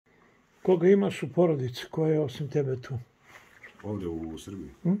Koga imaš u porodici? Ko je osim tebe tu? Ovdje u Srbiji?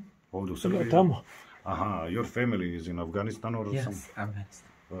 Ovdje u Srbiji? Tamo. Aha, your family is in Afghanistan or Yes, some? Afghanistan.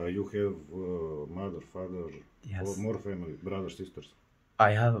 You have mother, father, Yes. more family, brothers, sisters?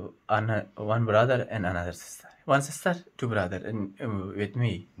 I have one brother and another sister. One sister, two brothers, and with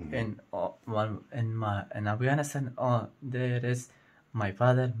me. And in Afghanistan, there is my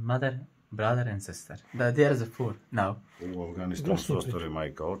father, mother, brother, and sister. There is four now. U Afganistanu su ostali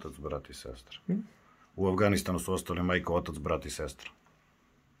majka, otac, brat i sestra. U Afganistanu su ostali majka, otac, brat i sestra.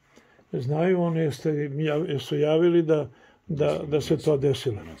 Znaju oni, jesu javili da se to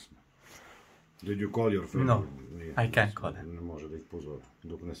desilo? Did you call your family? No, I can't call them. Ne može da ih pozove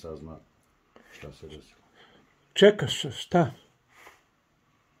dok ne sazna šta se desilo. Čekaš, šta?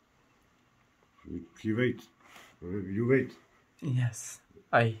 He wait. You wait. Yes,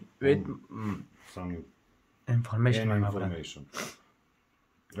 I wait Some information. any My brother. information.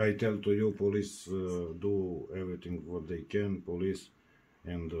 I tell to you, police do everything what they can. Police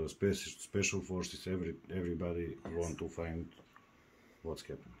and special forces, everybody want to find what's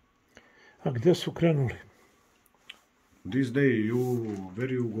happening. A gde su krenuli? This day,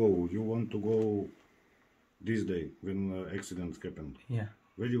 where you go? You want to go this day when accident happened? Yeah,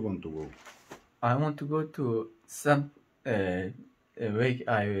 Where you want to go? I want to go to some way.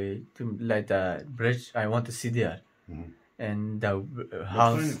 Like the bridge. I want to see there, and the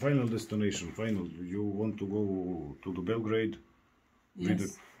house. Final destination. Final. You want to go to the Belgrade?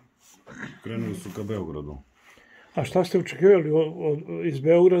 Yes. Krenuli su ka Beogradu. A šta ste očekivali iz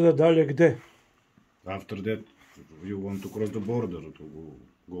Beograda dalje gde? After that, you want to cross the border to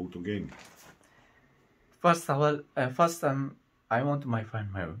go to game. First of all, I want to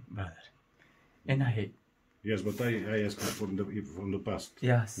find my brother, and Yes, but I asked from the past.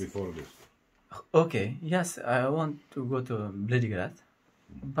 Yes. Before this. Okay, yes, I want to go to Belgrade,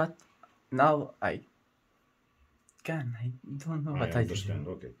 but now I don't know what I understand,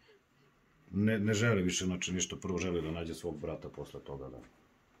 do. okay. Ne želi više, znači ništa, prvo želi da nađe svog brata posle toga, da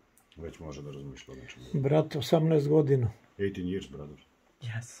već može da razmišlja o nečemu. Brat, 18 godina. 18 years, brother.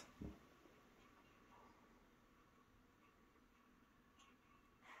 Yes.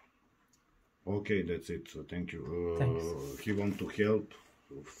 Okay, that's it, thank you. Thanks. He want to help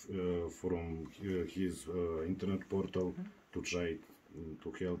from his internet portal to try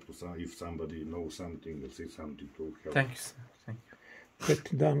to help if somebody knows something or see something to help. Thank you, sir. Thank you.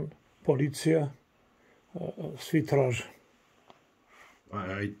 5. dan, policija, svi traže.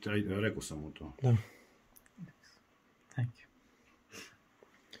 Rekao sam mu to. Da. Thank you.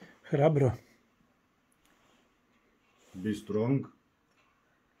 Hrabro. Be strong.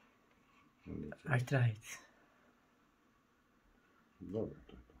 I tried. Dobro,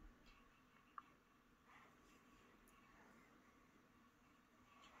 to je.